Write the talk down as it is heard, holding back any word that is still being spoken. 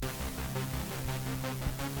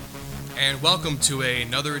and welcome to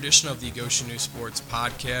another edition of the Goshen News Sports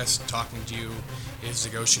Podcast. Talking to you is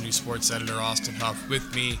the Goshen News Sports editor, Austin Huff.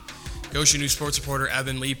 With me, Goshen News Sports reporter,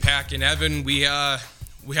 Evan Lepak. And Evan, we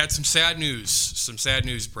had some sad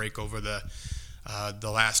news break over the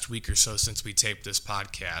last week or so since we taped this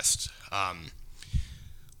podcast.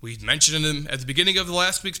 We mentioned him at the beginning of the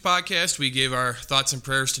last week's podcast. We gave our thoughts and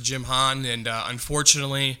prayers to Jim Hahn, and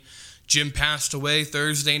unfortunately, Jim passed away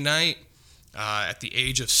Thursday night at the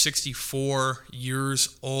age of 64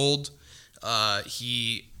 years old.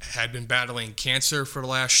 He had been battling cancer for the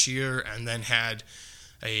last year and then had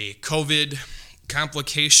a COVID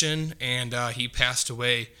complication, and he passed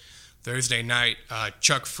away Thursday night.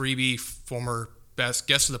 Chuck Freeby, former best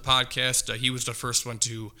guest of the podcast, he was the first one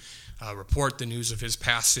to report the news of his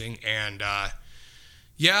passing, and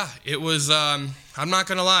it was, I'm not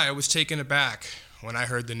going to lie, I was taken aback when I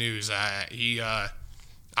heard the news.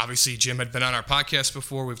 Obviously, Jim had been on our podcast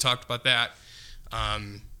before. We've talked about that.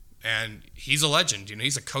 And he's a legend. You know,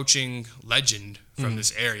 he's a coaching legend from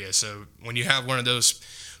this area. So when you have one of those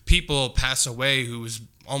people pass away who was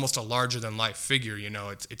almost a larger-than-life figure, you know,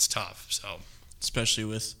 it's tough. So, especially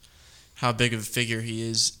with how big of a figure he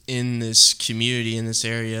is in this community, in this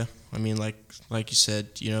area. I mean, like you said,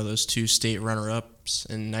 you know, those two state runner-ups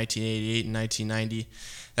in 1988 and 1990.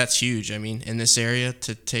 That's huge. I mean, in this area,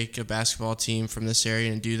 to take a basketball team from this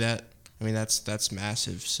area and do that, I mean, that's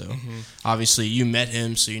massive. So, obviously, you met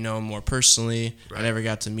him, so you know him more personally. Right. I never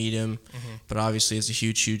got to meet him, but obviously, it's a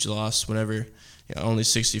huge, huge loss whenever only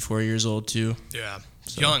 64 years old, too. Yeah.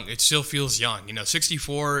 So. Young. It still feels young. You know,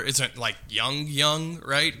 64 isn't like young,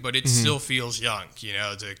 right? But it still feels young, you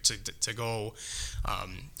know, to go.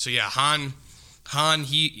 Hahn,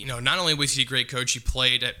 he, not only was he a great coach, he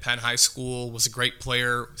played at Penn High School, was a great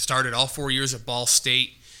player, started all 4 years at Ball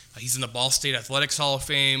State. He's in the Ball State Athletics Hall of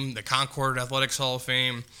Fame, the Concord Athletics Hall of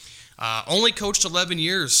Fame. Only coached 11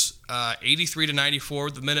 years, 83 to 94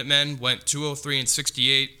 with the Minutemen, went 203 and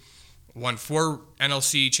 68, won 4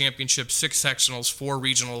 NLC championships, 6 sectionals, 4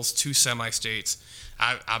 regionals, 2 semi-states.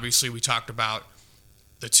 Obviously, we talked about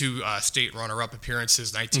the 2 state runner-up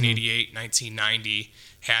appearances, 1988, 1990.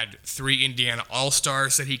 Had 3 Indiana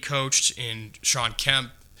All-Stars that he coached in Sean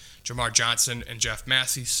Kemp, Jamar Johnson, and Jeff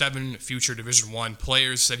Massey. 7 future Division I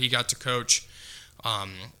players that he got to coach.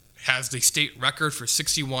 Has the state record for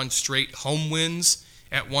 61 straight home wins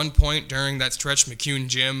at one point during that stretch. McCune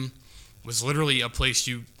Gym was literally a place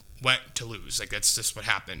you went to lose. Like, that's just what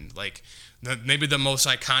happened. Like, maybe the most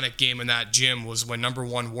iconic game in that gym was when number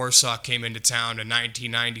 1 Warsaw came into town in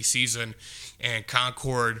 1990 season, and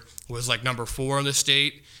Concord was like number 4 in the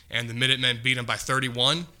state, and the Minutemen beat them by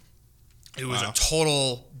 31. It was a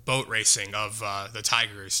total boat racing of the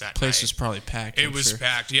Tigers that place night. Was probably packed. It was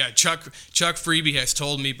packed. Yeah, Chuck Freeby has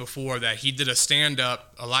told me before that he did a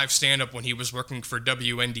live stand-up when he was working for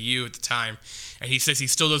WNDU at the time, and he says he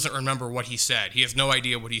still doesn't remember what he said. He has no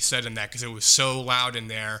idea what he said in that because it was so loud in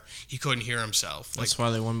there he couldn't hear himself. That's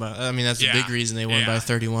why they won by. I mean, that's the big reason they won by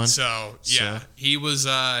 31. So he was.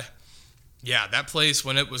 That place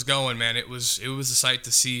when it was going, man, it was a sight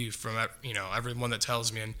to see from everyone that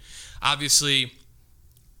tells me, and obviously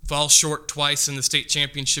fall short twice in the state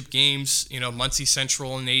championship games. Muncie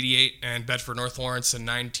Central in '88 and Bedford North Lawrence in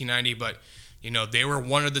 1990, but they were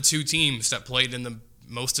one of the 2 teams that played in the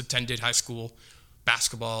most attended high school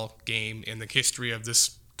basketball game in the history of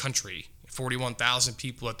this country. 41,000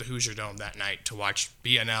 people at the Hoosier Dome that night to watch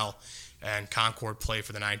BNL and Concord play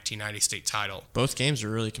for the 1990 state title. Both games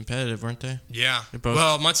were really competitive, weren't they? Yeah.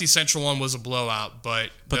 Well, Muncie Central one was a blowout,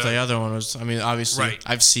 but the other one was. I mean, obviously, right.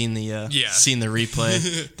 I've seen the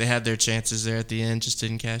replay. They had their chances there at the end, just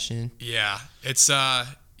didn't cash in. Yeah, it's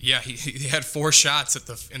he had 4 shots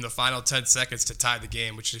in the final 10 seconds to tie the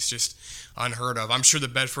game, which is just unheard of. I'm sure the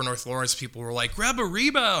Bedford North Lawrence people were like, grab a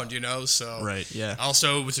rebound, So right, yeah.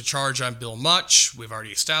 Also, it was a charge on Bill Much. We've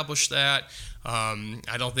already established that.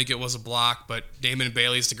 I don't think it was a block, but Damon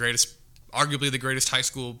Bailey is arguably the greatest high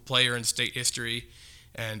school player in state history,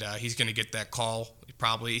 and he's going to get that call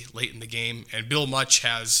probably late in the game. And Bill Much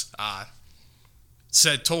has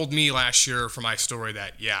told me last year for my story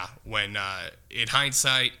that when in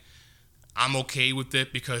hindsight, I'm okay with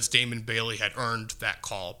it because Damon Bailey had earned that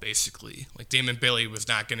call, basically. Like, Damon Bailey was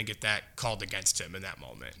not going to get that called against him in that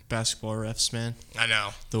moment. Basketball refs, man. I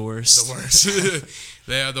know. The worst.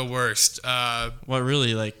 They are the worst. He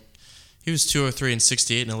was 203 and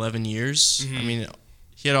 68 in 11 years. I mean,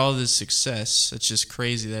 he had all this success. It's just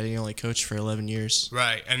crazy that he only coached for 11 years.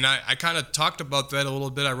 Right, and I kind of talked about that a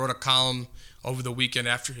little bit. I wrote a column over the weekend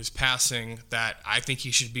after his passing that I think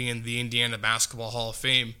he should be in the Indiana Basketball Hall of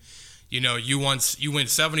Fame. You win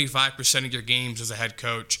 75% of your games as a head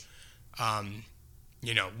coach.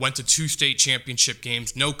 Went to 2 state championship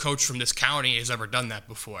games. No coach from this county has ever done that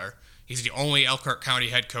before. He's the only Elkhart County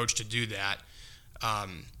head coach to do that.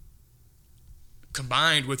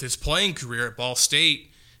 Combined with his playing career at Ball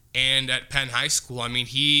State and at Penn High School, I mean,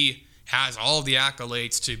 he has all of the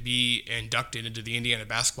accolades to be inducted into the Indiana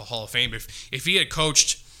Basketball Hall of Fame. If he had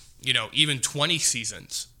coached, even 20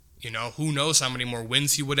 seasons, who knows how many more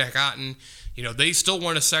wins he would have gotten. They still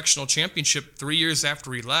won a sectional championship 3 years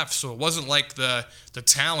after he left, so it wasn't like the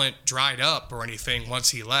talent dried up or anything once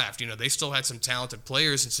he left. They still had some talented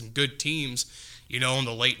players and some good teams, in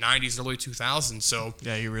the late 90s, early 2000s. So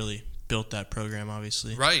yeah, you really built that program,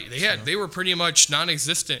 obviously. Right. They were pretty much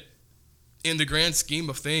non-existent in the grand scheme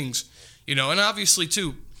of things. And obviously,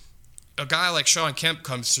 too, a guy like Sean Kemp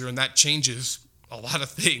comes through, and that changes a lot of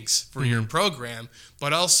things for your program.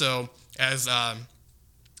 But also, as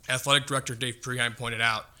athletic director Dave Preheim pointed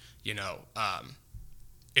out,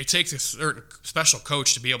 it takes a certain special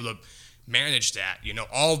coach to be able to manage that.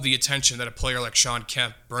 All the attention that a player like Sean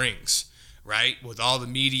Kemp brings, right? With all the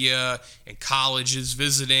media and colleges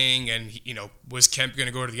visiting, and was Kemp going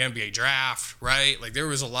to go to the NBA draft, right? Like, there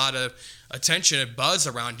was a lot of attention and buzz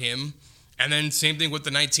around him. And then same thing with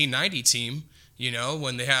the 1990 team,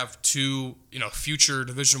 when they have 2, future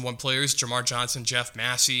Division I players, Jamar Johnson, Jeff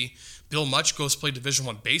Massey. Bill Much goes to play Division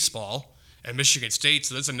I baseball at Michigan State,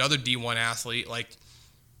 so that's another D1 athlete. Like,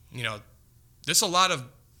 there's a lot of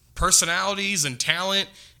personalities and talent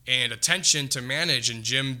and attention to manage, and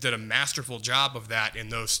Jim did a masterful job of that in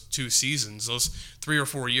those 2 seasons, those 3 or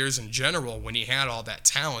 4 years in general, when he had all that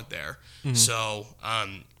talent there. So,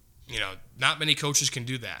 not many coaches can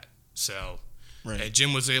do that. So, right.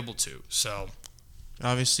 Jim was able to. So,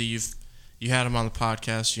 obviously, you had him on the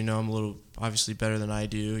podcast. You know him a little, obviously, better than I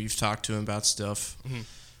do. You've talked to him about stuff.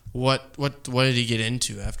 What did he get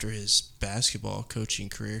into after his basketball coaching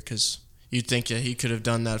career? Because you'd think that he could have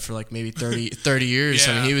done that for like maybe 30 years.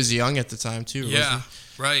 Yeah. I mean, he was young at the time too. Yeah,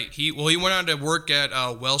 right. He went on to work at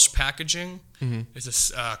Welsh Packaging.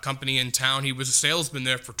 It's a company in town. He was a salesman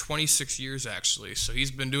there for 26 years, actually. So he's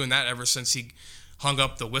been doing that ever since he hung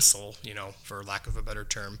up the whistle, for lack of a better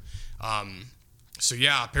term. So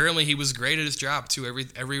yeah, apparently he was great at his job too.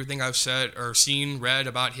 Everything I've said or seen, read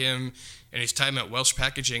about him and his time at Welsh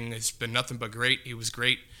Packaging has been nothing but great. He was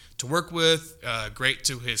great to work with, great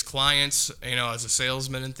to his clients, as a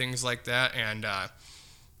salesman and things like that. And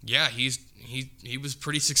yeah, he was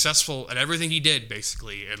pretty successful at everything he did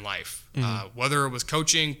basically in life, whether it was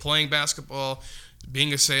coaching, playing basketball,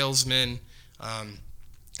 being a salesman.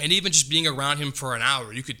 And even just being around him for an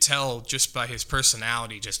hour, you could tell just by his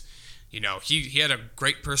personality. Just, he had a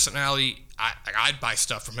great personality. I'd buy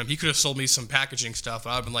stuff from him. He could have sold me some packaging stuff.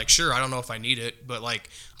 I'd been like, sure, I don't know if I need it, but like,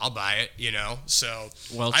 I'll buy it. So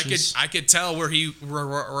Welch's. I could tell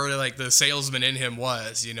where like the salesman in him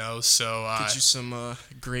was. So get you some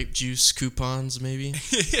grape juice coupons, maybe.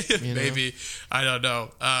 Maybe, I don't know.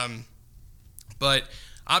 But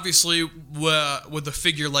obviously, with a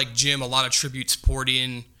figure like Jim, a lot of tributes poured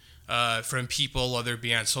in from people, whether it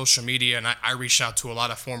be on social media, and I reached out to a lot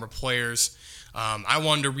of former players. I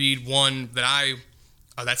wanted to read one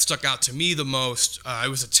that stuck out to me the most. It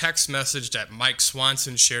was a text message that Mike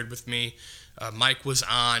Swanson shared with me. Mike was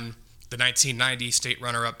on the 1990 state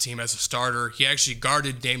runner-up team as a starter. He actually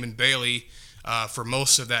guarded Damon Bailey for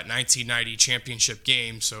most of that 1990 championship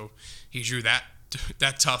game, so he drew that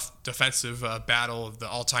tough defensive battle of the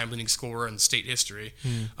all-time leading scorer in state history.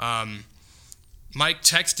 Mike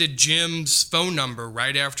texted Jim's phone number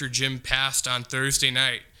right after Jim passed on Thursday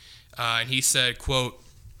night, and he said, quote,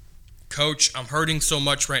 "Coach, I'm hurting so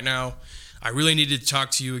much right now. I really needed to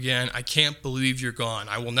talk to you again. I can't believe you're gone.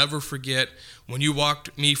 I will never forget when you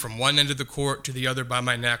walked me from one end of the court to the other by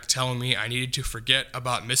my neck, telling me I needed to forget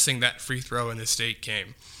about missing that free throw in the state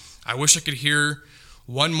game. I wish I could hear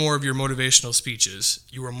one more of your motivational speeches.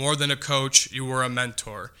 You were more than a coach. You were a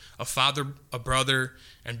mentor, a father, a brother,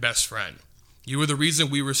 and best friend. You were the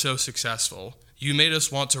reason we were so successful. You made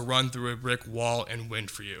us want to run through a brick wall and win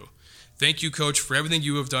for you. Thank you, Coach, for everything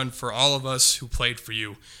you have done for all of us who played for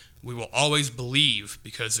you. We will always believe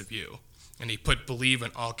because of you." And he put "believe"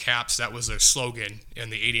 in all caps. That was their slogan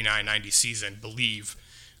in the 89-90 season, believe.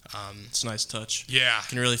 It's a nice touch. Yeah. You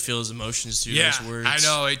can really feel his emotions through those words. I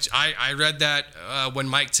know. I read that when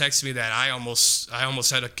Mike texted me that. I almost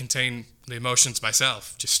had to contain the emotions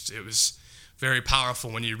myself. Just, it was very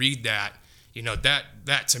powerful when you read that.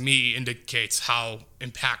 That to me indicates how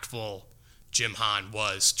impactful Jim Hahn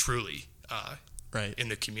was truly right in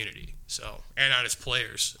the community. So, and on his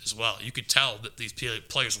players as well. You could tell that these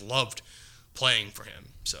players loved playing for him.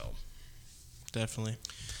 So, definitely.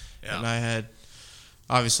 Yeah. And I had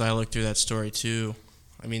Obviously, I looked through that story too.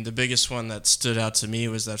 I mean, the biggest one that stood out to me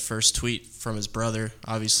was that first tweet from his brother,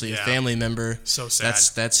 obviously a family member. So sad.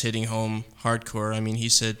 That's hitting home hardcore. I mean, he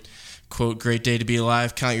said, quote, "Great day to be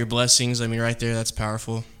alive. Count your blessings." I mean, right there, that's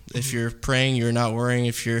powerful. Mm-hmm. If you're praying, you're not worrying.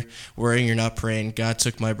 If you're worrying, you're not praying. God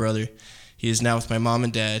took my brother. He is now with my mom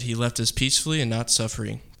and dad. He left us peacefully and not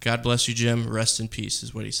suffering. God bless you, Jim. Rest in peace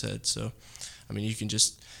is what he said. So, I mean, you can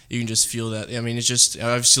just feel that. I mean, it's just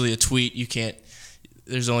obviously a tweet. You can't.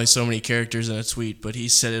 There's only so many characters in a tweet, but he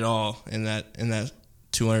said it all in that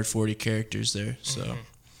 240 characters there. So,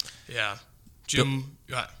 yeah, Jim.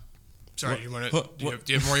 Sorry, do you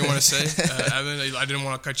have more you want to say, Evan? I didn't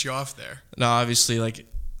want to cut you off there. No, obviously, like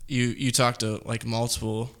you talked to like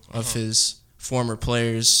multiple of his former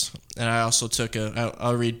players, and I also took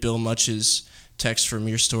I'll read Bill Much's text from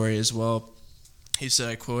your story as well. He said,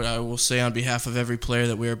 I quote, "I will say on behalf of every player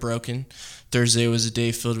that we are broken. Thursday was a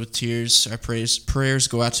day filled with tears. Our prayers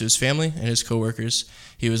go out to his family and his coworkers.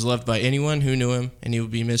 He was loved by anyone who knew him, and he will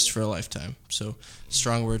be missed for a lifetime." So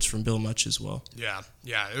strong words from Bill Much as well. Yeah.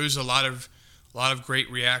 There was a lot of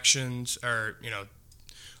great reactions, or a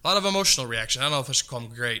lot of emotional reactions. I don't know if I should call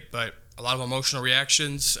them great, but a lot of emotional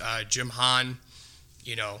reactions. Jim Hahn,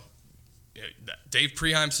 Dave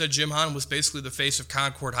Preheim said Jim Hahn was basically the face of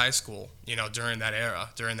Concord High School, during that era,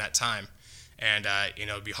 during that time. And,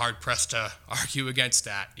 it'd be hard-pressed to argue against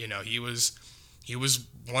that. He was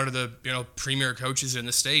one of the, premier coaches in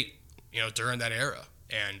the state, during that era.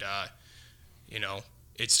 And,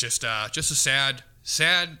 it's just a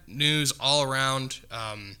sad news all around.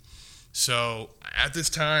 So at this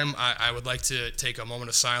time, I would like to take a moment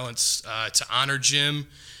of silence to honor Jim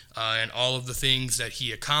and all of the things that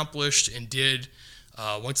he accomplished and did.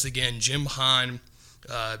 Once again, Jim Hahn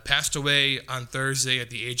passed away on Thursday at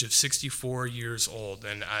the age of 64 years old.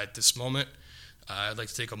 And at this moment, I'd like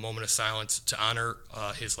to take a moment of silence to honor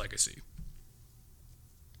his legacy.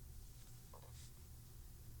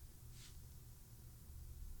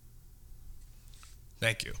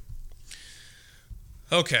 Thank you.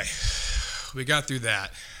 Okay, we got through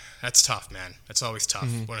that. That's tough, man. That's always tough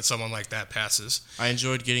when someone like that passes. I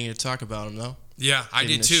enjoyed getting to talk about him, though. Yeah, I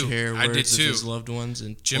did too. I did too. Of his loved ones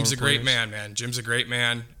and Jim's a great man, Jim's a great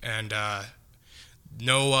man, and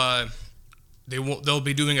they'll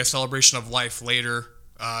be doing a celebration of life later,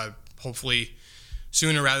 hopefully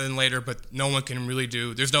sooner rather than later. But no one can really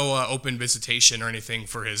do. There's no open visitation or anything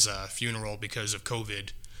for his funeral because of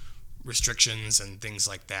COVID restrictions and things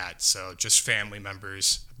like that. So just family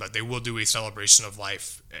members, but they will do a celebration of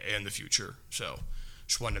life in the future. So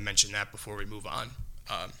just wanted to mention that before we move on.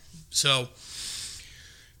 So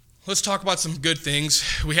let's talk about some good things.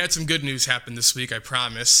 We had some good news happen this week, I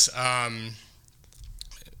promise.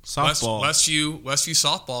 Softball. Westview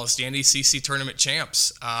softball is the NECC tournament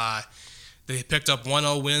champs. They picked up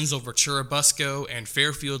 1-0 wins over Churubusco and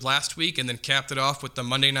Fairfield last week, and then capped it off with the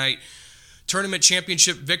Monday night tournament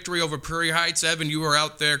championship victory over Prairie Heights. Evan, you were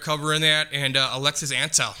out there covering that, and Alexis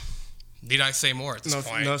Antel. Need I say more at this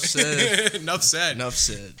point? Enough said. Enough said.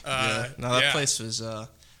 That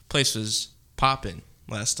place was popping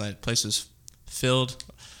last night. Place was filled.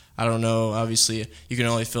 I don't know. Obviously, you can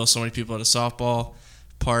only fill so many people at a softball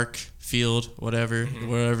park, field, whatever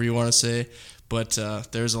you want to say. But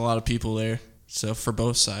there's a lot of people there. So for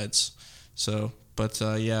both sides. So, but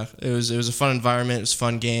it was a fun environment. It was a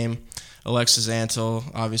fun game. Alexis Antel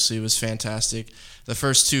obviously was fantastic. The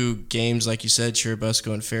first two games, like you said,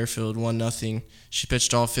 Churubusco and Fairfield, 1-0. She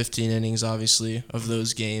pitched all 15 innings, obviously, of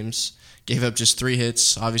those games. Gave up just 3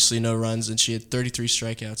 hits, obviously no runs, and she had 33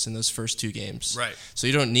 strikeouts in those first 2 games. Right. So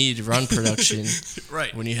you don't need run production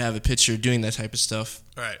right. when you have a pitcher doing that type of stuff.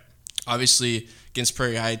 Right. Obviously, against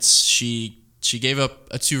Prairie Heights, she gave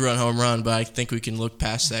up a 2-run home run, but I think we can look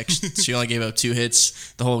past that. She only gave up 2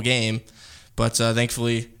 hits the whole game. But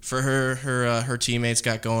thankfully for her teammates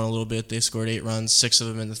got going a little bit. They scored 8 runs, 6 of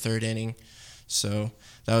them in the 3rd inning. So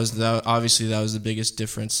that was the biggest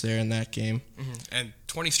difference there in that game. Mm-hmm. And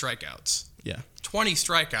 20 strikeouts. Yeah. 20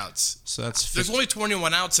 strikeouts. So that's there's only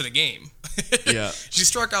 21 outs in a game. Yeah. She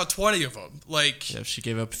struck out 20 of them. Yeah, she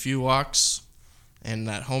gave up a few walks and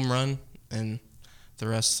that home run, and the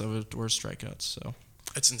rest of it were strikeouts. So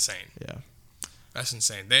it's insane. Yeah. That's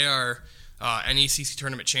insane. They are NECC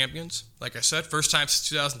tournament champions. Like I said, first time since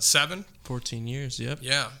 2007. 14 years, yep.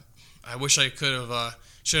 Yeah. I wish I could have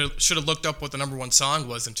should have looked up what the number 1 song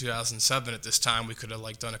was in 2007 at this time. We could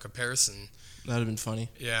have done a comparison. That would have been funny.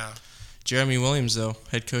 Yeah. Jeremy Williams, though,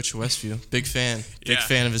 head coach of Westview, big fan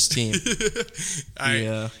of his team.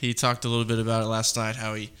 He talked a little bit about it last night,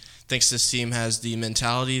 how he thinks this team has the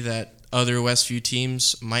mentality that other Westview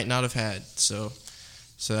teams might not have had. So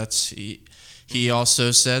that's He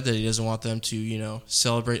also said that he doesn't want them to,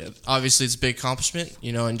 celebrate. Obviously, it's a big accomplishment,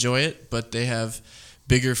 enjoy it, but they have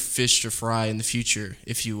bigger fish to fry in the future,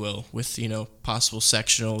 if you will, with, possible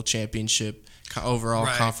sectional championship, overall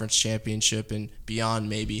conference championship, and beyond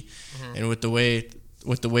maybe. And with the way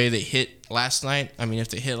they hit last night, I mean, if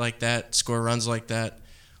they hit like that, score runs like that,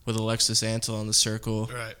 with Alexis Antel on the circle,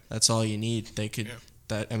 that's all you need. They could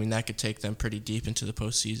that could take them pretty deep into the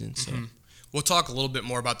postseason. So. We'll talk a little bit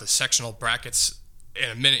more about the sectional brackets in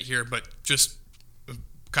a minute here, but just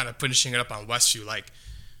kind of finishing it up on Westview, like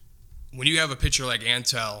when you have a pitcher like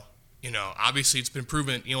Antel, obviously it's been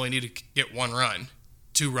proven you only need to get 1 run,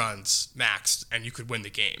 2 runs max, and you could win the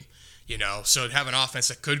game. So to have an offense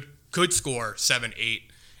that could score 7, 8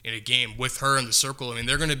 in a game with her in the circle, I mean,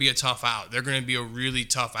 they're going to be a tough out. They're going to be a really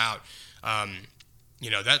tough out.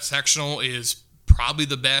 That sectional is probably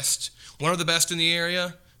the best, one of the best in the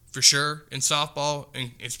area. For sure in softball,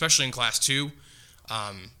 and especially in Class 2,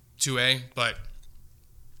 2A. But,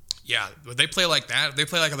 yeah, when they play like that, if they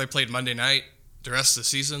play like how they played Monday night the rest of the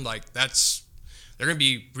season, like they're going to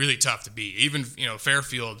be really tough to beat. Even,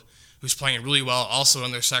 Fairfield, who's playing really well, also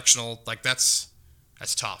in their sectional, like that's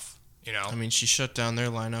tough, I mean, she shut down their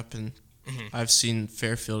lineup, and I've seen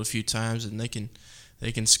Fairfield a few times, and they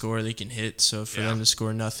can score, they can hit. So for them to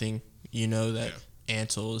score nothing, that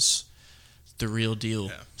Antel is the real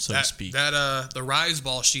deal, so to speak. The rise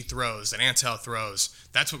ball she throws, that Antel throws,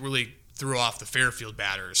 that's what really threw off the Fairfield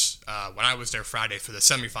batters when I was there Friday for the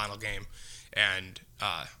semifinal game. And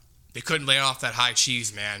they couldn't lay off that high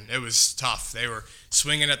cheese, man. It was tough. They were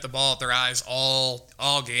swinging at the ball at their eyes all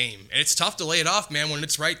game. And it's tough to lay it off, man, when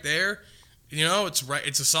it's right there. It's right.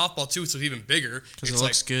 It's a softball, too, so it's even bigger. Because it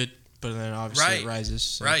looks good, but then obviously it rises.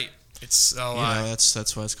 So. Right. It's so...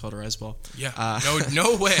 that's why it's called a rise ball. Yeah.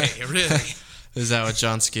 No way, really. Is that what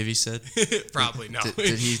John Skivvy said? Probably no.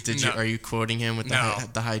 Did you? Are you quoting him with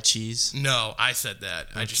the high cheese? No, I said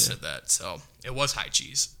that. Okay. I just said that. So it was high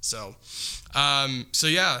cheese. So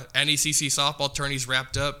yeah, NECC softball tourneys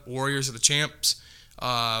wrapped up. Warriors are the champs.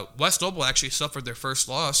 West Noble actually suffered their first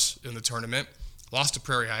loss in the tournament. Lost to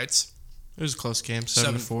Prairie Heights. It was a close game,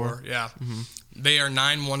 7-4. Yeah. They are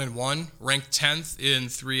 9-1-1, ranked 10th in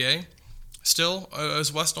 3A. Still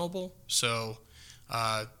as West Noble. So.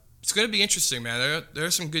 It's going to be interesting, man. There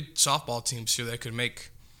are some good softball teams here that could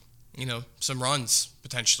make, some runs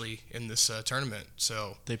potentially in this tournament.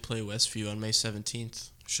 So they play Westview on May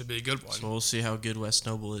 17th. Should be a good one. So we'll see how good West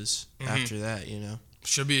Noble is after that,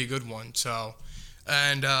 Should be a good one. So,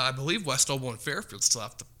 and I believe West Noble and Fairfield still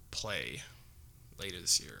have to play later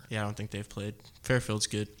this year. Yeah, I don't think they've played. Fairfield's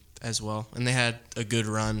good as well, and they had a good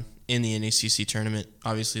run in the NECC tournament.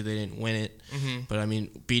 Obviously, they didn't win it, but I mean,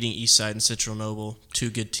 beating Eastside and Central Noble,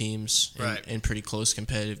 2 good teams in pretty close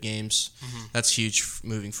competitive games. That's huge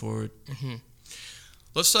moving forward.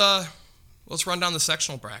 Let's run down the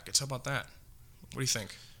sectional brackets. How about that? What do you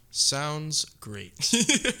think? Sounds great.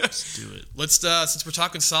 Let's do it. Let's since we're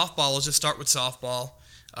talking softball, let's just start with softball.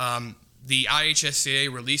 The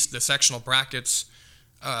IHSCA released the sectional brackets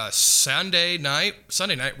Sunday night,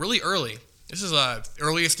 really early. This is the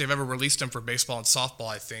earliest they've ever released them for baseball and softball,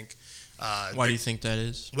 I think. Why do you think that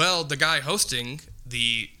is? Well, the guy hosting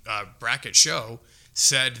the bracket show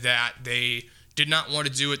said that they did not want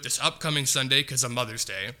to do it this upcoming Sunday because of Mother's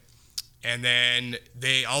Day. And then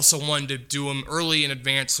they also wanted to do them early in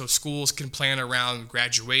advance so schools can plan around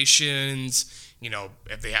graduations,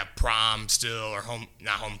 if they have prom still or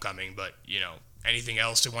not homecoming, but, anything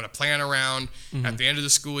else they want to plan around at the end of the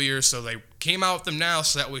school year. So they came out with them now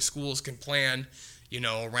so that way schools can plan,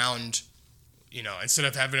 around, instead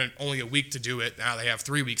of having only a week to do it, now they have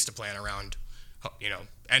 3 weeks to plan around,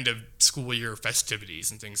 end of school year festivities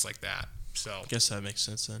and things like that. So I guess that makes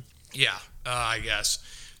sense then. Yeah, I guess.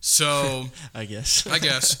 So I guess.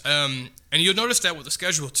 And you'll notice that with the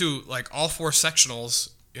schedule too, like all 4 sectionals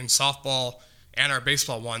in softball and our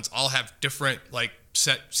baseball ones all have different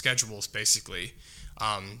set schedules basically.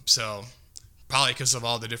 So probably because of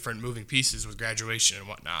all the different moving pieces with graduation and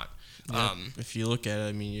whatnot. Yep. If you look at it,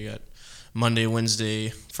 I mean, you got Monday, Wednesday,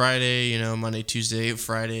 Friday, Monday, Tuesday,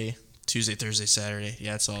 Friday, Tuesday, Thursday, Saturday.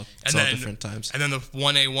 Yeah, it's all different times. And then the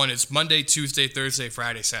 1A1 is Monday, Tuesday, Thursday,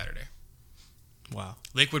 Friday, Saturday. Wow.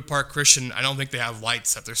 Lakewood Park Christian, I don't think they have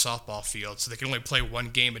lights at their softball field, so they can only play 1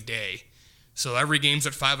 game a day. So every game's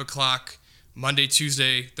at 5 o'clock, Monday,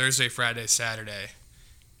 Tuesday, Thursday, Friday, Saturday.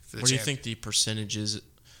 What do you think the percentages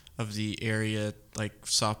of the area, like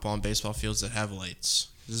softball and baseball fields that have lights?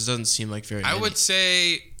 This doesn't seem like very many. I would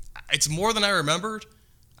say it's more than I remembered.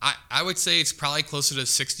 I would say it's probably closer to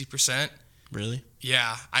 60%. Really?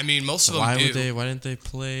 Yeah. I mean, most of them do. Why didn't they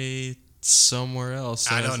play somewhere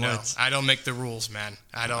else. I don't know. I don't make the rules, man.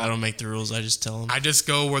 I don't make the rules. I just tell them. I just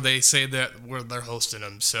go where they say that where they're hosting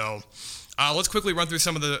them. So let's quickly run through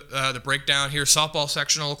some of the breakdown here. Softball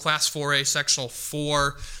sectional, Class 4A, Sectional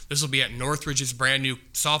 4. This will be at Northridge's brand new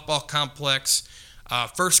softball complex.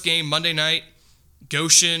 First game Monday night,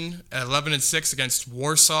 Goshen at 11-6 against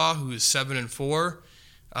Warsaw, who is 7-4.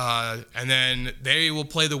 And then they will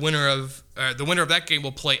play the winner of that game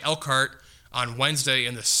will play Elkhart on Wednesday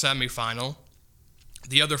in the semifinal.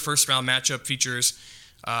 The other first round matchup features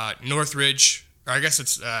Northridge, or I guess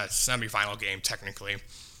it's a semifinal game technically.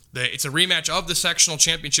 It's a rematch of the sectional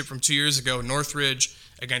championship from 2 years ago, Northridge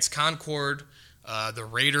against Concord. The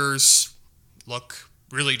Raiders look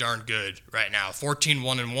really darn good right now,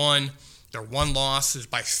 14-1-1. Their one loss is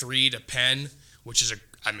by 3 to Penn, which is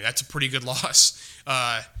that's a pretty good loss.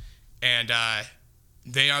 And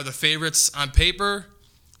they are the favorites on paper.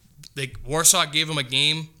 Warsaw gave them a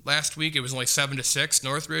game last week. It was only 7-6,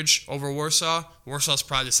 Northridge over Warsaw. Warsaw's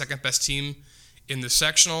probably the second best team in the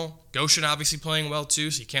sectional. Goshen obviously playing well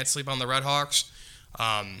too, so you can't sleep on the Red Hawks.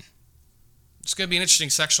 It's going to be an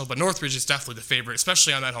interesting sectional, but Northridge is definitely the favorite,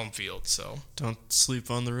 especially on that home field. So don't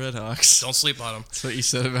sleep on the Red Hawks. Don't sleep on them. That's what you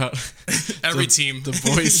said about every team.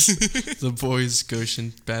 The boys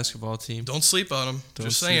Goshen basketball team. Don't sleep on them.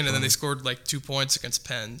 Just saying. And then they scored like 2 points against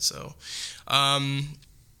Penn. So,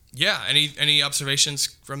 yeah. Any observations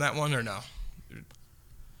from that one or no?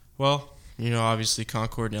 Well, obviously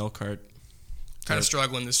Concord and Elkhart kind of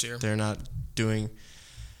struggling this year. They're not doing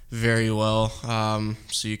very well,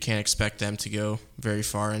 so you can't expect them to go very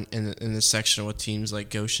far in the section with teams like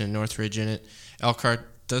Goshen and Northridge in it. Elkhart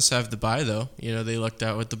does have the bye, though. They lucked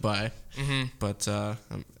out with the bye. Mm-hmm. But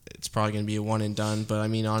it's probably going to be a one and done. But,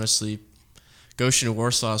 honestly, Goshen and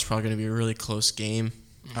Warsaw is probably going to be a really close game,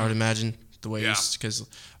 I would imagine, the way because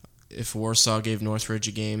if Warsaw gave Northridge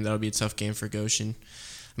a game, that would be a tough game for Goshen.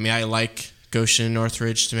 I like Goshen and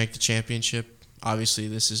Northridge to make the championship. Obviously,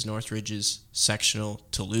 this is Northridge's sectional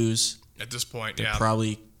to lose. At this point,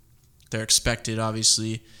 They're expected,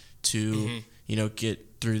 obviously, to, get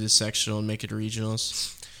through the sectional and make it to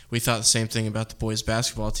regionals. We thought the same thing about the boys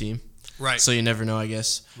basketball team. Right. So you never know, I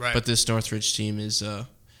guess. Right. But this Northridge team is a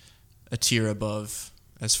tier above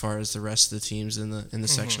as far as the rest of the teams in the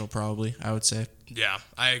sectional, probably, I would say. Yeah,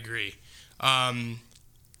 I agree.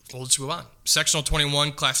 We'll just move on. Sectional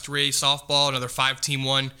 21, Class 3A softball, another 5-team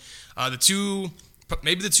one. The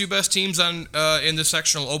two best teams in the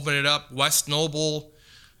section will open it up. West Noble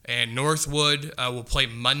and Northwood will play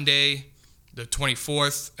Monday, the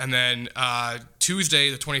 24th, and then Tuesday,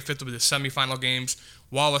 the 25th, will be the semifinal games.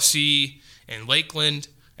 Wawasee and Lakeland,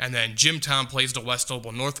 and then Jimtown plays the West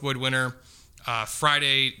Noble Northwood winner.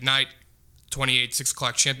 Friday night, 28, 6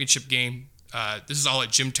 o'clock championship game. This is all at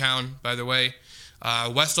Jimtown, by the way.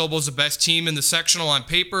 West Noble is the best team in the sectional on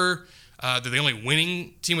paper. They're the only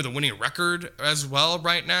winning team with a winning record as well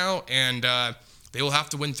right now, and they will have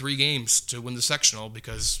to win 3 games to win the sectional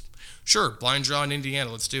because, sure, blind draw in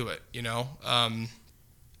Indiana, let's do it,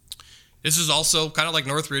 This is also kind of like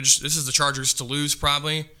Northridge. This is the Chargers to lose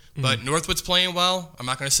probably, but Northwood's playing well. I'm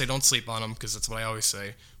not going to say don't sleep on them because that's what I always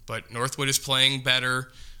say, but Northwood is playing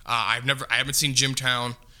better. I haven't seen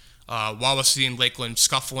Jimtown, Wawasee and Lakeland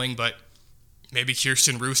scuffling, but maybe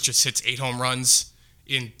Kirsten Roos just hits 8 home runs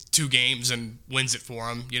in 2 games and wins it for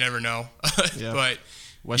them. You never know. Yeah. But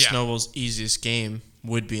West Noble's easiest game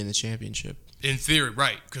would be in the championship. In theory,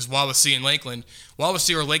 right, because Wawasee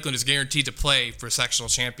or Lakeland is guaranteed to play for a sectional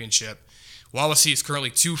championship. Wawasee is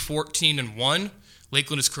currently 2-14-1.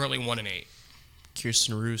 Lakeland is currently 1-8.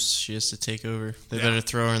 Kirsten Roos, she has to take over. They better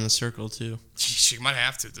throw her in the circle too. She might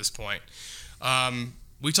have to at this point.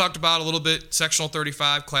 We talked about a little bit sectional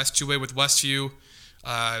 35, Class 2A with Westview.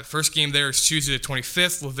 First game there is Tuesday the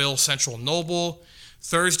 25th, LaVille Central Noble.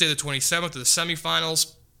 Thursday the 27th of the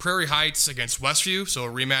semifinals, Prairie Heights against Westview, so a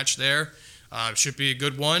rematch there. Should be a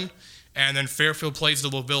good one. And then Fairfield plays the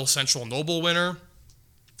LaVille Central Noble winner.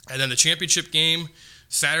 And then the championship game,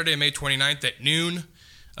 Saturday, May 29th at noon.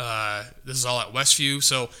 This is all at Westview.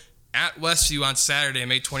 So at Westview on Saturday,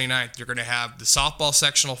 May 29th, you're going to have the softball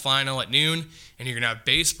sectional final at noon, and you're going to have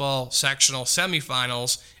baseball sectional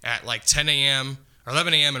semifinals at like 10 a.m., or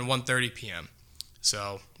 11 a.m. and 1:30 p.m.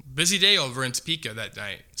 So busy day over in Topeka that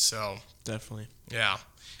night. So definitely, yeah,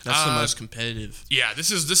 that's the most competitive. Yeah,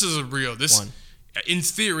 this is a real one. In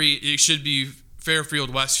theory, it should be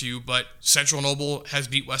Fairfield Westview, but Central Noble has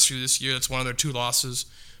beat Westview this year. That's one of their 2 losses.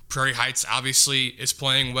 Prairie Heights obviously is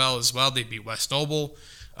playing well as well. They beat West Noble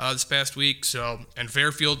this past week. So and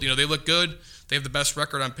Fairfield, they look good. They have the best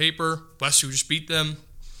record on paper. Westview just beat them.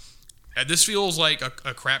 This feels like a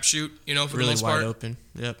crapshoot, for really the most part. Really wide open.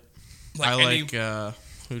 Yep. Who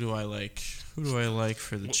do I like? Who do I like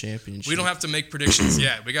for the championship? We don't have to make predictions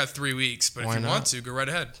yet. We got 3 weeks, but Why if you not? want to, go right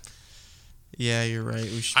ahead. Yeah, you're right.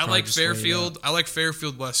 We should. I like just wait it out. Fairfield. I like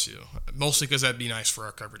Fairfield Westview, mostly because that'd be nice for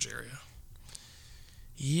our coverage area.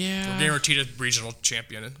 Yeah. We're guaranteed a regional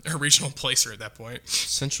champion or regional placer at that point.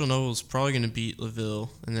 Central Noble's probably going to beat LaVille,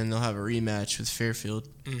 and then they'll have a rematch with Fairfield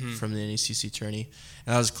Mm-hmm. from the NECC tourney.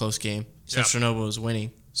 And that was a close game. Central Noble was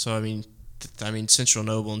winning, so I mean, Central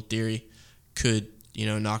Noble in theory could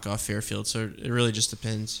knock off Fairfield. So it really just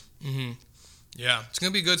depends. Mm-hmm. Yeah, it's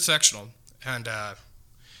going to be a good sectional, and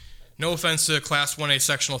no offense to Class 1A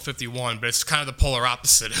Sectional 51, but it's kind of the polar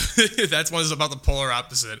opposite. That's one is about the polar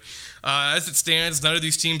opposite. As it stands, none of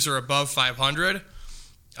these teams are above 500.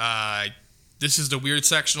 This is the weird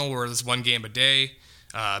sectional where there's one game a day.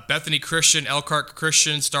 Bethany Christian, Elkhart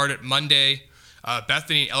Christian started Monday.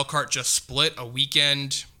 Bethany and Elkhart just split a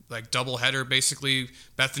weekend, like doubleheader basically.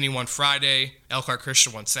 Bethany won Friday, Elkhart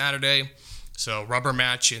Christian won Saturday. So rubber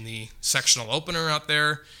match in the sectional opener out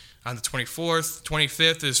there. On the 24th,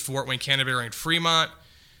 25th is Fort Wayne Canterbury and Fremont.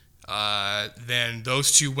 Then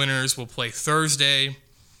those two winners will play Thursday,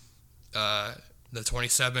 the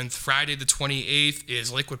 27th. Friday, the 28th,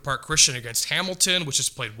 is Lakewood Park Christian against Hamilton, which has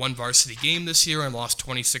played one varsity game this year and lost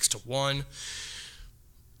 26-1.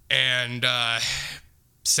 And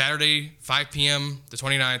Saturday, 5 p.m., the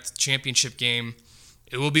 29th, championship game.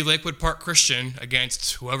 It will be Lakewood Park Christian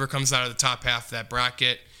against whoever comes out of the top half of that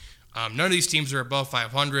bracket. None of these teams are above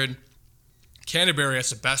 500. Canterbury has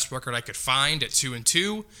the best record I could find at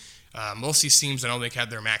 2-2. Most of these teams I don't think had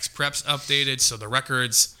their max preps updated, so the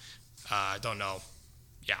records, I don't know.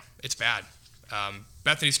 Yeah, it's bad.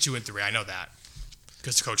 Bethany's 2-3. I know that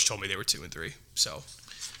because the coach told me they were 2-3. So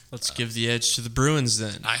Let's give the edge to the Bruins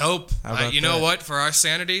then. I hope. How about You know that? what? For our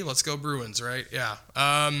sanity, let's go Bruins, right? Yeah.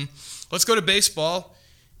 Let's go to baseball.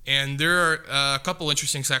 And there are a couple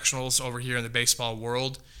interesting sectionals over here in the baseball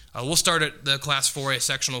world. We'll start at the Class 4A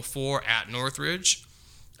Sectional 4 at Northridge.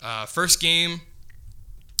 First game,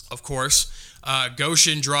 of course,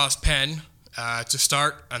 Goshen draws Penn to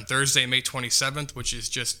start on Thursday, May 27th, which is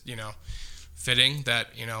just, fitting that,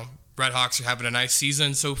 Red Hawks are having a nice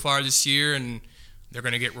season so far this year, and they're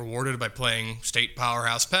going to get rewarded by playing state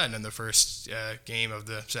powerhouse Penn in the first game of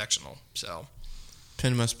the sectional. So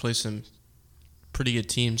Penn must play some pretty good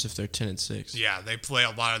teams if they're 10-6. yeah, they play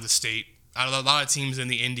a lot of the state. A lot of teams in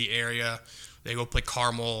the Indy area. They go play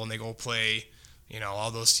Carmel and they go play, all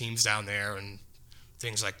those teams down there and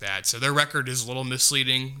things like that. So their record is a little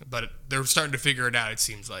misleading, but they're starting to figure it out, it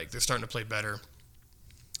seems like. They're starting to play better.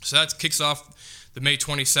 So that kicks off the May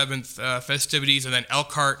 27th festivities, and then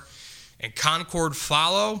Elkhart and Concord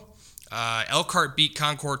follow. Elkhart beat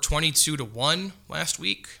Concord 22-1 last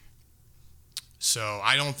week. So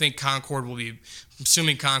I don't think Concord will be. I'm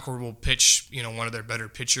assuming Concord will pitch, one of their better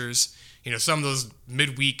pitchers. Some of those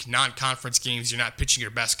midweek non-conference games, you're not pitching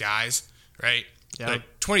your best guys, right? Yeah.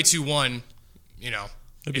 But 22-1, It'll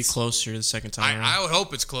be closer the second time around. I would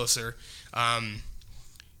hope it's closer.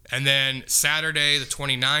 And then Saturday, the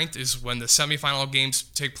 29th, is when the semifinal games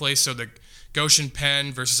take place. So the Goshen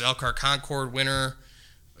Penn versus Elkhart Concord winner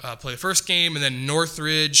play the first game, and then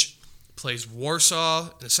Northridge plays Warsaw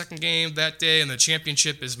in the second game that day, and the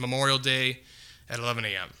championship is Memorial Day at 11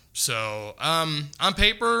 a.m. So on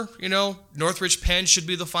paper, Northridge Penn should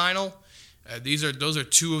be the final. Those are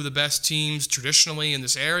two of the best teams traditionally in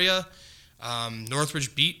this area.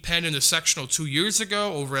 Northridge beat Penn in the sectional 2 years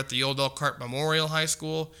ago over at the old Elkhart Memorial High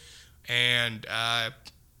School, and as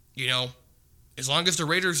long as the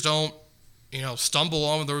Raiders don't stumble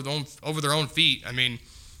over their own feet. I mean,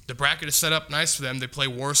 the bracket is set up nice for them. They play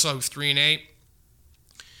Warsaw, who's 3-8,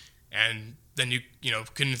 and then you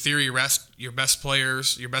can in theory rest your best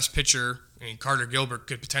players, your best pitcher. I mean, Carter Gilbert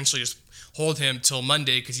could potentially just hold him till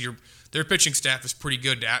Monday because their pitching staff is pretty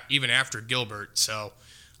good even after Gilbert. So,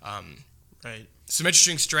 right. Some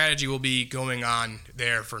interesting strategy will be going on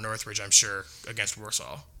there for Northridge, I'm sure, against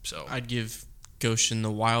Warsaw. So I'd give Goshen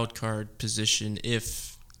the wild card position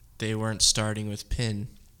if they weren't starting with Penn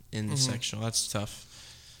in the sectional. That's tough.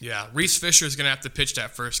 Yeah, Reese Fisher is going to have to pitch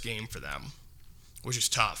that first game for them, which is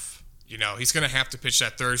tough. He's going to have to pitch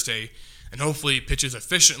that Thursday, and hopefully he pitches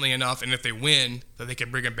efficiently enough, and if they win, that they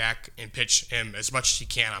can bring him back and pitch him as much as he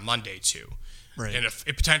can on Monday too. Right. And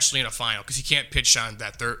potentially in a final, because he can't pitch on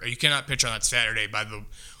that you cannot pitch on that Saturday by the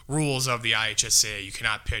rules of the IHSA. You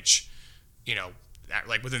cannot pitch,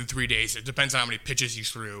 like within 3 days. It depends on how many pitches you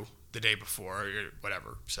threw the day before or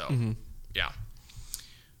whatever. So, yeah.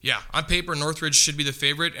 On paper, Northridge should be the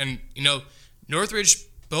favorite, and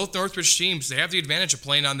both Northridge teams, they have the advantage of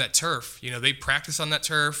playing on that turf. They practice on that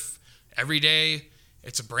turf every day,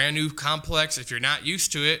 It's a brand new complex. If you're not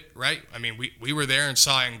used to it, right? I mean, we were there and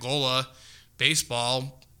saw Angola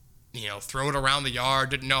baseball, throw it around the yard,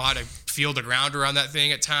 didn't know how to feel the ground around that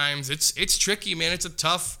thing at times. It's tricky, man. It's a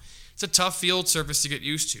tough field surface to get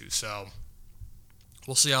used to. So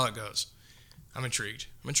we'll see how it goes. I'm intrigued.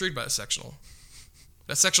 I'm intrigued by the sectional.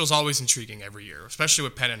 That sectional is always intriguing every year, especially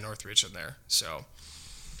with Penn and Northridge in there. So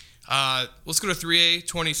let's go to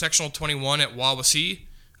 3A sectional 21 at Wawasee.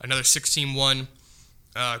 Another 16-1.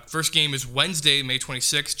 First game is Wednesday, May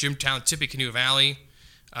 26th, Jimtown, Tippecanoe Valley.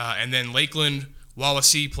 And then Lakeland,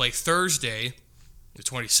 Wawasee play Thursday, the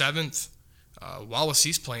 27th.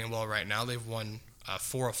 Wawasee's playing well right now. They've won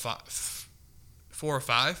 4 of 5. 4 or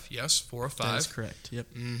 5, yes, 4 or 5. That's correct, yep.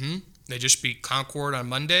 Mm-hmm. They just beat Concord on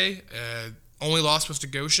Monday. Only loss was to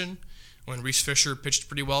Goshen when Reese Fisher pitched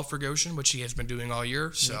pretty well for Goshen, which he has been doing all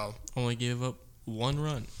year. So yep. Only gave up 1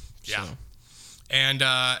 run. Yeah. So.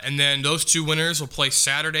 And then those 2 winners will play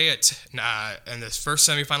Saturday in this first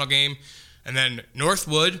semifinal game. And then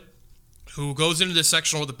Northwood, who goes into the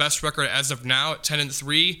sectional with the best record as of now at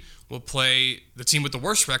 10-3, will play the team with the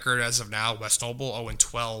worst record as of now, West Noble,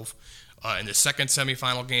 0-12, in the second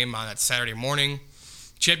semifinal game on that Saturday morning.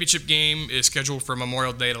 Championship game is scheduled for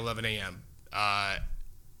Memorial Day at 11 a.m.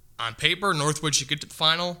 On paper, Northwood should get to the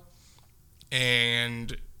final,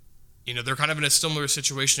 and they're kind of in a similar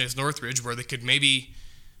situation as Northridge, where they could maybe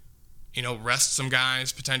rest some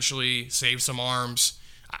guys, potentially save some arms.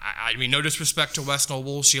 I mean, no disrespect to West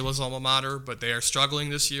Noble, Sheila's alma mater, but they are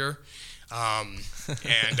struggling this year. And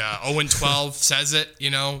 0-12 says it,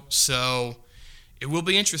 so it will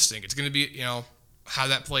be interesting. It's going to be, how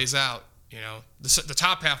that plays out. The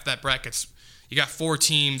top half of that bracket, you got 3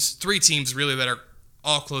 teams really that are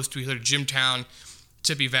all close to each other: Jimtown,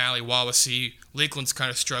 Tippy Valley, Wawasee. Lakeland's kind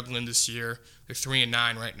of struggling this year. They're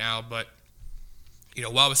 3-9 right now, but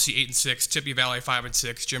Wawasee 8-6, Tippy Valley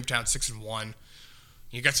 5-6, Jimtown 6-1.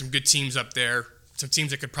 You got some good teams up there, some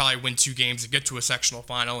teams that could probably win 2 games and get to a sectional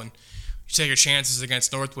final, and you take your chances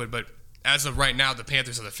against Northwood. But as of right now, the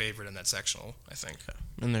Panthers are the favorite in that sectional, I think.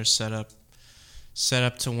 And they're set up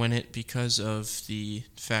to win it because of the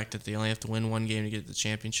fact that they only have to win 1 game to get the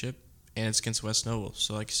championship, and it's against West Noble.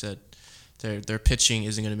 So, like you said, their pitching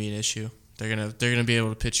isn't going to be an issue. They're gonna be able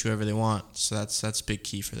to pitch whoever they want. So that's a big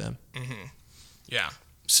key for them. Mm-hmm. Yeah.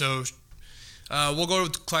 So we'll go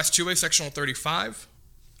to Class 2A sectional 35.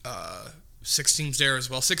 6 teams there as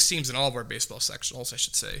well. 6 teams in all of our baseball sectionals, I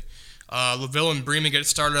should say. LaVille and Bremen get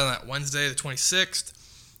started on that Wednesday, the 26th.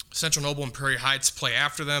 Central Noble and Prairie Heights play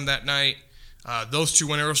after them that night. Those 2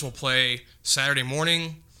 winners will play Saturday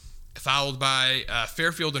morning, followed by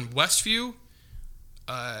Fairfield and Westview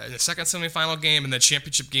in the second semifinal game, and the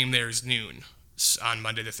championship game there is noon on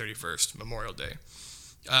Monday the 31st, Memorial Day.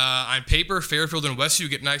 On paper, Fairfield and Westview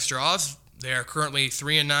get nice draws. They are currently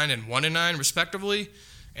 3-9 and 1-9 respectively,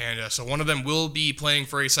 and so one of them will be playing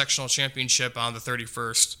for a sectional championship on the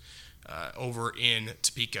 31st over in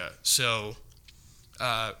Topeka. So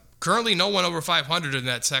currently no one over 500 in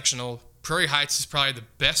that sectional. Prairie Heights is probably the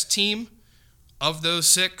best team of those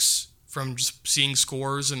 6 from just seeing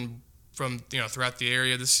scores and from throughout the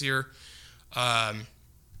area this year. But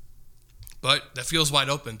that feels wide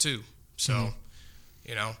open too. So,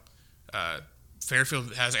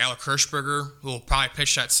 Fairfield has Alec Kirschberger, who will probably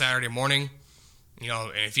pitch that Saturday morning.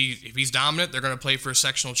 And if he's dominant, they're going to play for a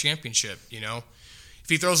sectional championship. If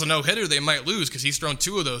he throws a no-hitter, they might lose because he's thrown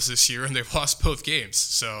 2 of those this year, and they've lost both games.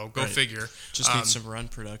 So go figure. Just need some run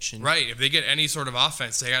production. Right. If they get any sort of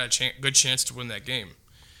offense, they got a good chance to win that game.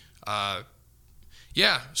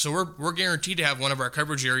 So we're guaranteed to have one of our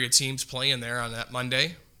coverage area teams playing there on that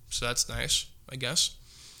Monday. So that's nice, I guess.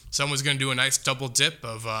 Someone's going to do a nice double dip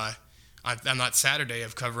of on that Saturday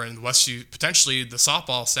of covering Westview, potentially the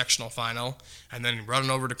softball sectional final, and then running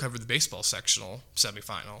over to cover the baseball sectional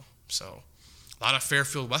semifinal. So a lot of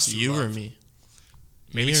Fairfield Westview. You love. or me?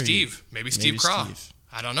 Maybe Steve. Maybe Steve Craw.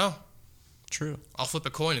 I don't know. True. I'll flip a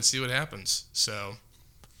coin and see what happens. So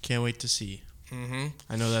can't wait to see. Mm-hmm.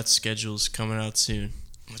 I know that schedule's coming out soon.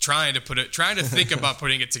 I'm trying to think about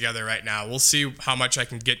putting it together right now. We'll see how much I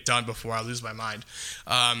can get done before I lose my mind.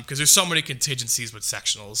 Because there's so many contingencies with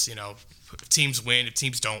sectionals. If teams win, if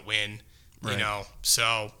teams don't win. Right.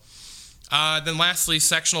 So then lastly,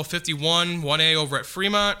 sectional 51, 1A over at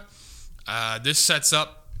Fremont. This sets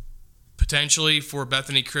up potentially for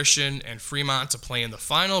Bethany Christian and Fremont to play in the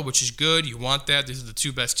final, which is good. You want that. These are the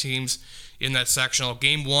 2 best teams in that sectional.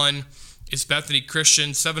 Game 1 is Bethany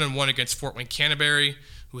Christian 7-1 against Fort Wayne Canterbury,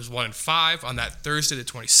 who is 1-5 on that Thursday the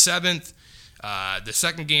 27th. The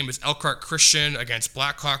second game is Elkhart Christian against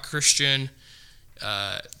Blackhawk Christian,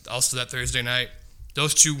 also that Thursday night.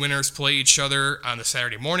 Those two winners play each other on the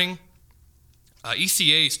Saturday morning.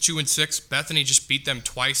 ECA is 2-6. Bethany just beat them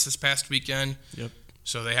twice this past weekend. Yep.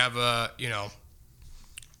 So they have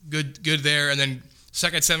good there. And then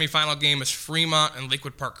second semifinal game is Fremont and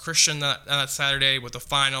Lakewood Park Christian that Saturday, with the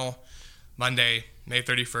final Monday, May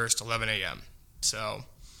 31st, 11 a.m. So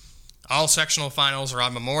all sectional finals are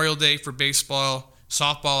on Memorial Day for baseball.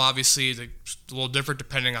 Softball, obviously, is a little different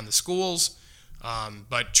depending on the schools.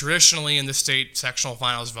 But traditionally in the state, sectional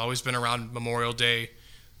finals have always been around Memorial Day,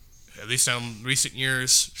 at least in recent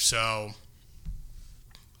years. So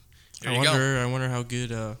there you go. I wonder how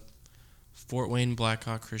good Fort Wayne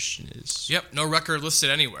Blackhawk Christian is. Yep, no record listed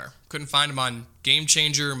anywhere. Couldn't find them on Game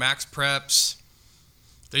Changer, Max Preps.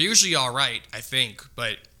 They're usually all right, I think,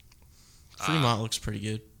 but Fremont looks pretty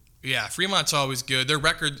good. Yeah, Fremont's always good. Their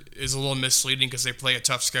record is a little misleading because they play a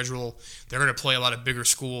tough schedule. They're going to play a lot of bigger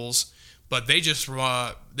schools, but they just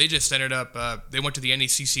ended up. They went to the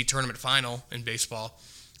NECC tournament final in baseball.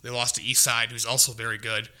 They lost to Eastside, who's also very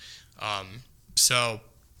good. So,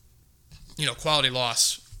 quality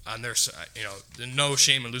loss on their side. No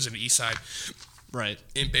shame in losing to Eastside, right,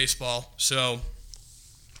 in baseball. So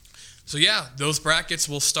yeah, those brackets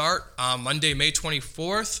will start on Monday, May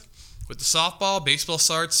 24th. With the softball, baseball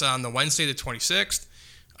starts on the Wednesday, the 26th.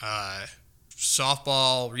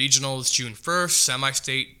 Softball regionals June 1st,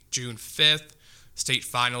 semi-state June 5th, state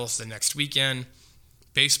finals the next weekend.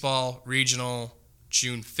 Baseball regional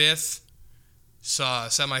June 5th,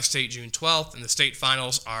 semi-state June 12th, and the state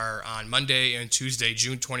finals are on Monday and Tuesday,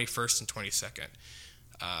 June 21st and 22nd.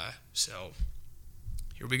 So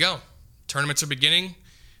here we go. Tournaments are beginning.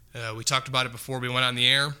 We talked about it before we went on the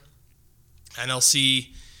air. NLC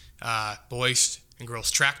boys and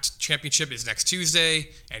girls track championship is next Tuesday.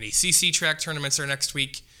 NECC track tournaments are next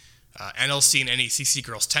week. NLC and NECC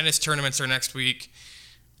girls tennis tournaments are next week.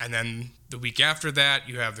 And then the week after that,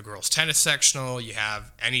 you have the girls tennis sectional. You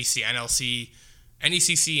have NECC and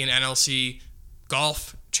NLC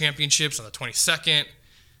golf championships on the 22nd.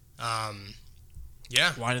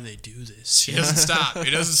 Yeah. Why do they do this? It doesn't stop.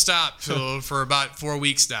 It doesn't stop. So for about 4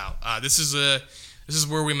 weeks now. This is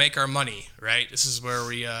where we make our money, right? This is where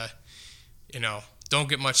we, don't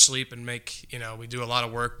get much sleep and make, we do a lot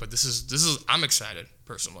of work. But this is I'm excited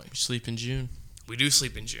personally. We sleep in June. We do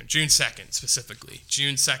sleep in June. June 2nd specifically.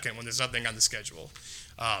 June 2nd when there's nothing on the schedule.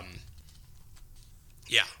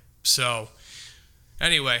 Yeah. So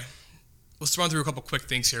anyway, let's run through a couple quick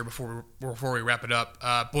things here before we wrap it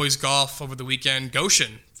up. Boys golf over the weekend.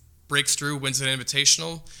 Goshen breaks through, wins an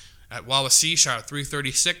invitational at Wawasee, shot a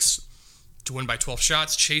 .336 to win by 12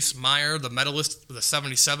 shots. Chase Meyer, the medalist with a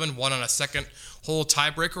 77, won on a second hole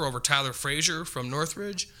tiebreaker over Tyler Frazier from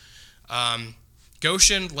Northridge.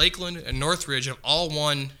 Goshen, Lakeland, and Northridge have all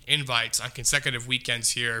won invites on consecutive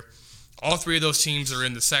weekends here. All three of those teams are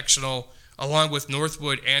in the sectional, along with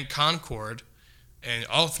Northwood and Concord. And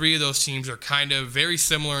all three of those teams are kind of very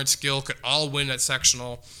similar in skill, could all win that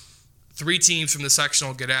sectional. 3 teams from the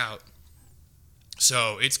sectional get out.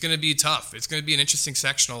 So it's going to be tough. It's going to be an interesting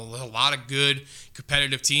sectional with a lot of good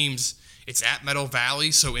competitive teams. It's at Meadow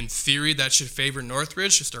Valley, so in theory that should favor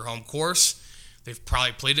Northridge. It's their home course. They've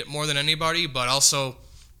probably played it more than anybody, but also,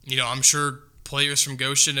 I'm sure players from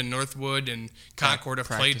Goshen and Northwood and Concord have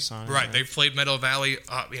played. Right, they've played Meadow Valley,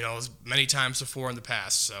 many times before in the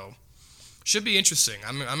past. So should be interesting.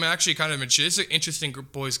 I'm actually kind of interested. It's an interesting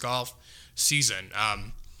boys golf season.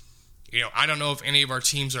 I don't know if any of our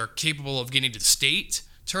teams are capable of getting to the state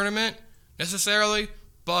tournament necessarily,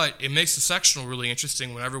 but it makes the sectional really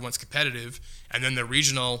interesting when everyone's competitive, and then the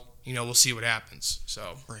regional, we'll see what happens.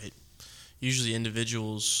 So right. Usually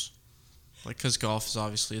individuals, because golf is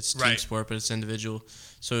obviously it's a team sport, but it's individual.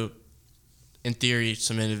 So in theory,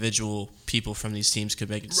 some individual people from these teams could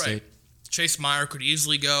make it to state. Chase Meyer could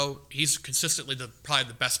easily go. He's consistently probably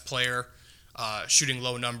the best player, shooting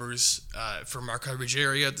low numbers from our coverage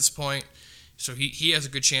area at this point. So he has a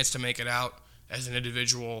good chance to make it out as an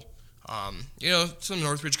individual. Some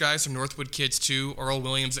Northridge guys, some Northwood kids too. Earl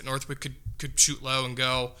Williams at Northwood could shoot low and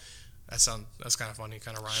go. That's kind of funny,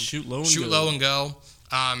 kind of rhyme. Shoot low and go.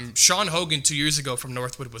 Sean Hogan 2 years ago from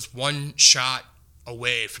Northwood was one shot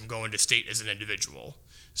away from going to state as an individual.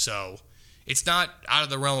 So it's not out of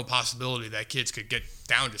the realm of possibility that kids could get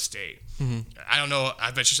down to state. Mm-hmm. I don't know.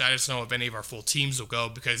 I just don't know if any of our full teams will go,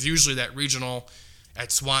 because usually that regional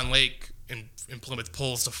at Swan Lake in Plymouth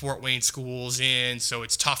pulls the Fort Wayne schools in, so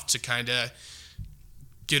it's tough to kind of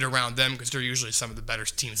get around them because they're usually some of the better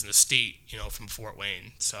teams in the state, from Fort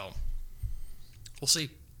Wayne. So we'll see.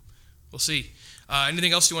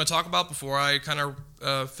 Anything else you want to talk about before I kind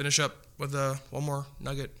of finish up with one more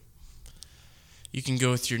nugget? You can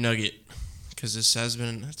go with your nugget, because it's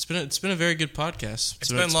been a very good podcast.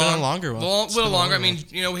 It's been a longer one. A little longer. I mean,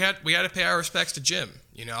 we had to pay our respects to Jim.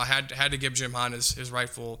 I had to give Jim Hahn his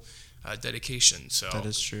rightful dedication. So that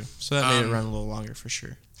is true. So that made it run a little longer for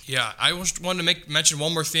sure. Yeah, I just wanted to mention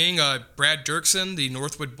one more thing. Brad Dirksen, the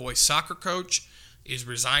Northwood boys soccer coach, is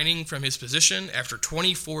resigning from his position after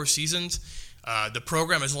 24 seasons. The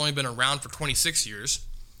program has only been around for 26 years,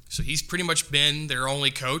 so he's pretty much been their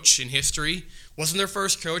only coach in history. Wasn't their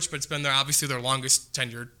first coach, but it's been obviously their longest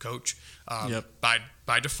tenured coach.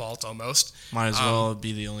 By default, almost. Might as well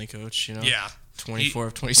be the only coach, Yeah. 24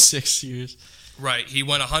 of 26 years. Right. He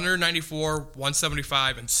went 194,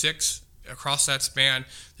 175, and 6 across that span.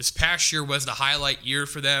 This past year was the highlight year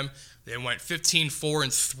for them. They went 15, 4,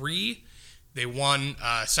 and 3. They won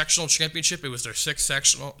sectional championship. It was their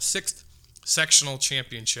sixth sectional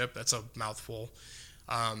championship. That's a mouthful.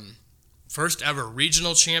 First ever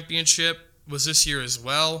regional championship was this year as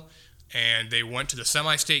well. And they went to the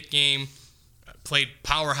semi-state game, played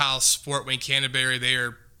powerhouse Fort Wayne Canterbury. They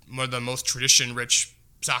are one of the most tradition-rich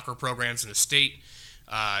soccer programs in the state.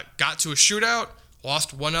 Got to a shootout,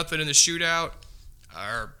 lost 1-0 in the shootout,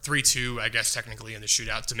 or 3-2, I guess, technically in the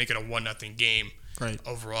shootout to make it a 1-0 game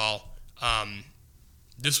overall.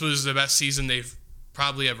 This was the best season they've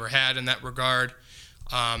probably ever had in that regard.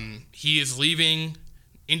 He is leaving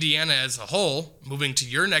Indiana as a whole, moving to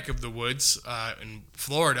your neck of the woods in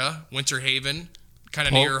Florida, Winter Haven, kind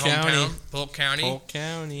of near your hometown, Polk County. Polk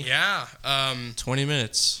County. Yeah. 20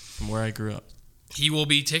 minutes from where I grew up. He will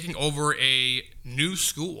be taking over a new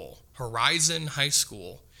school, Horizon High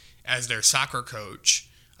School, as their soccer coach.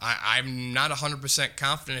 I'm not 100%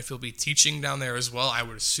 confident if he'll be teaching down there as well. I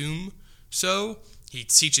would assume so. He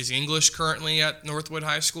teaches English currently at Northwood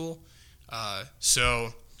High School. I've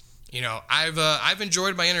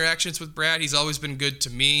enjoyed my interactions with Brad. He's always been good to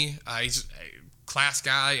me. He's a class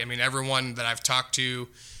guy. I mean, everyone that I've talked to,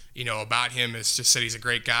 about him has just said he's a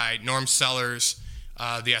great guy. Norm Sellers,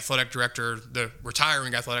 the athletic director, the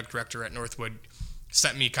retiring athletic director at Northwood,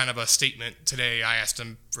 sent me kind of a statement today. I asked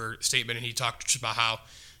him for a statement, and he talked about how,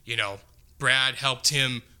 Brad helped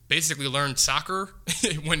him basically learn soccer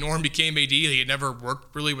when Norm became AD. He had never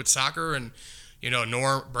worked really with soccer, and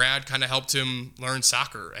Brad kind of helped him learn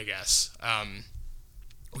soccer, I guess,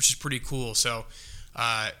 which is pretty cool. So,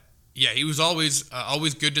 he was always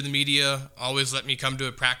good to the media. Always let me come to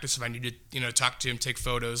a practice if I needed, talk to him, take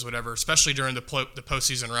photos, whatever. Especially during the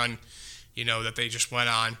postseason run, that they just went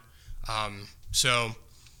on. So,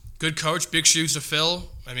 good coach, big shoes to fill.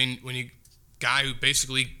 I mean, guy who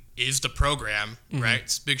basically is the program, right?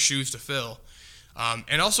 It's big shoes to fill.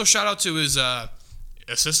 And also shout out to his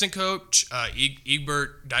assistant coach,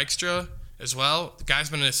 Egbert Dykstra, as well. The guy's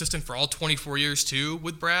been an assistant for all 24 years, too,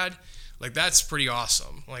 with Brad. Like, that's pretty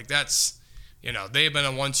awesome. Like, that's, they have been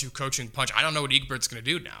a 1-2 coaching punch. I don't know what Egbert's going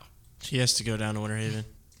to do now. He has to go down to Winter Haven.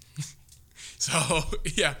 So,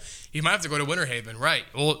 yeah, he might have to go to Winter Haven, right.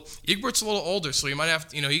 Well, Egbert's a little older, so he might have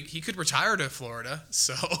to, he could retire to Florida.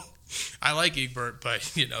 So, I like Egbert, but,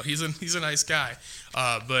 he's a nice guy.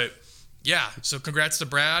 But, yeah, so congrats to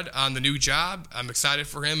Brad on the new job. I'm excited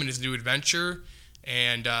for him and his new adventure.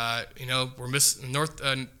 And, we're missing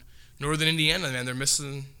Northern Indiana, man. They're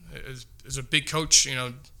missing is a big coach,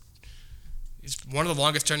 he's one of the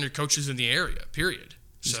longest tenured coaches in the area, period.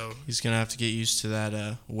 So he's going to have to get used to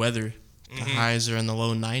that weather. The highs are in the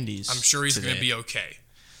low 90s. I'm sure he's going to be okay.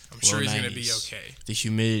 The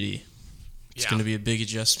humidity. It's going to be a big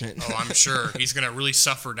adjustment. Oh, I'm sure. He's going to really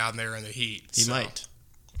suffer down there in the heat. He might.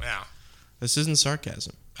 Yeah. This isn't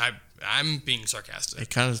sarcasm. I'm being sarcastic. It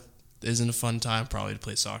kind of isn't a fun time probably to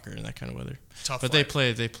play soccer in that kind of weather. Tough but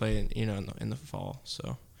life. they play in the fall,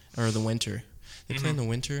 or the winter. They play in the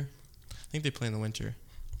winter. I think they play in the winter.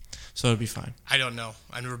 So it'll be fine. I don't know.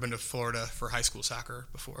 I've never been to Florida for high school soccer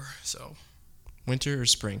before, so winter or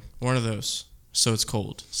spring, one of those. So it's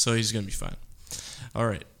cold. So he's gonna be fine. All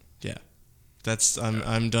right. Yeah.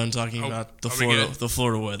 I'm done talking about the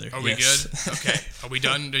Florida weather. Are we good? Okay. Are we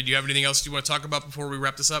done? Do you have anything else you want to talk about before we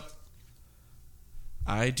wrap this up?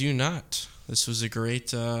 I do not. This was a great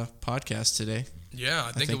podcast today. Yeah,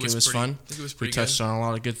 I think it was fun. I think it was pretty good. We touched on a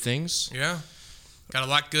lot of good things. Yeah. Got a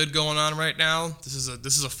lot good going on right now. This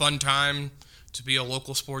is a fun time to be a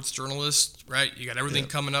local sports journalist, right? You got everything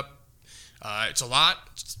coming up. It's a lot.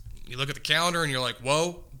 You look at the calendar and you're like,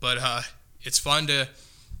 whoa, but it's fun to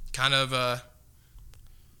kind of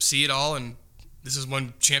see it all. And this is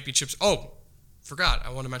when championships. Oh, forgot.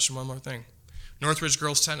 I want to mention one more thing. Northridge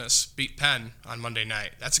girls tennis beat Penn on Monday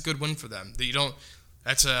night. That's a good win for them.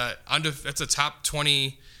 That's a top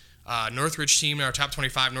 20 Northridge team, or top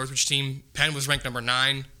 25 Northridge team. Penn was ranked number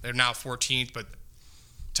 9. They're now 14th, but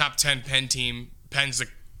top 10 Penn team. Penn's a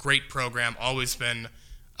great program, always been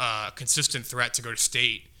a consistent threat to go to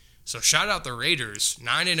state. So shout out the Raiders,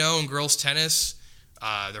 9-0 in girls tennis.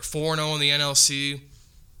 They're 4-0 in the NLC.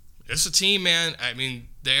 It's a team, man. I mean,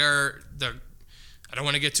 I don't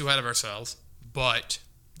want to get too ahead of ourselves, but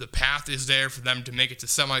the path is there for them to make it to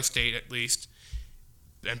semi-state at least,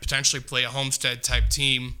 and potentially play a Homestead-type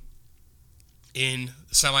team in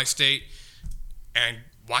the semi-state. And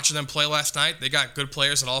watching them play last night, they got good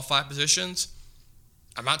players at all 5 positions.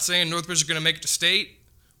 I'm not saying Northbridge is going to make it to state,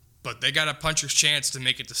 but they got a puncher's chance to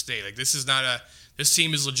make it to state. Like, this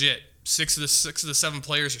team is legit. 6 of the 7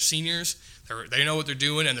 players are seniors. They know what they're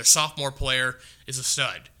doing, and their sophomore player is a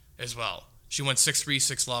stud as well. She went 6-3,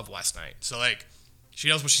 6-love last night. So, like, she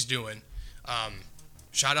knows what she's doing.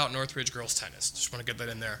 Shout out Northridge girls tennis. Just want to get that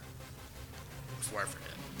in there before I forget.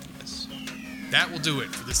 Yes. That will do it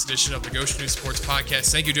for this edition of the Goshen News Sports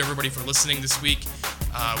Podcast. Thank you to everybody for listening this week.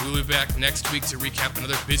 We will be back next week to recap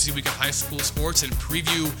another busy week of high school sports and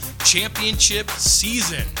preview championship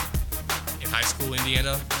season in high school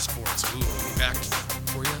Indiana sports. We will be back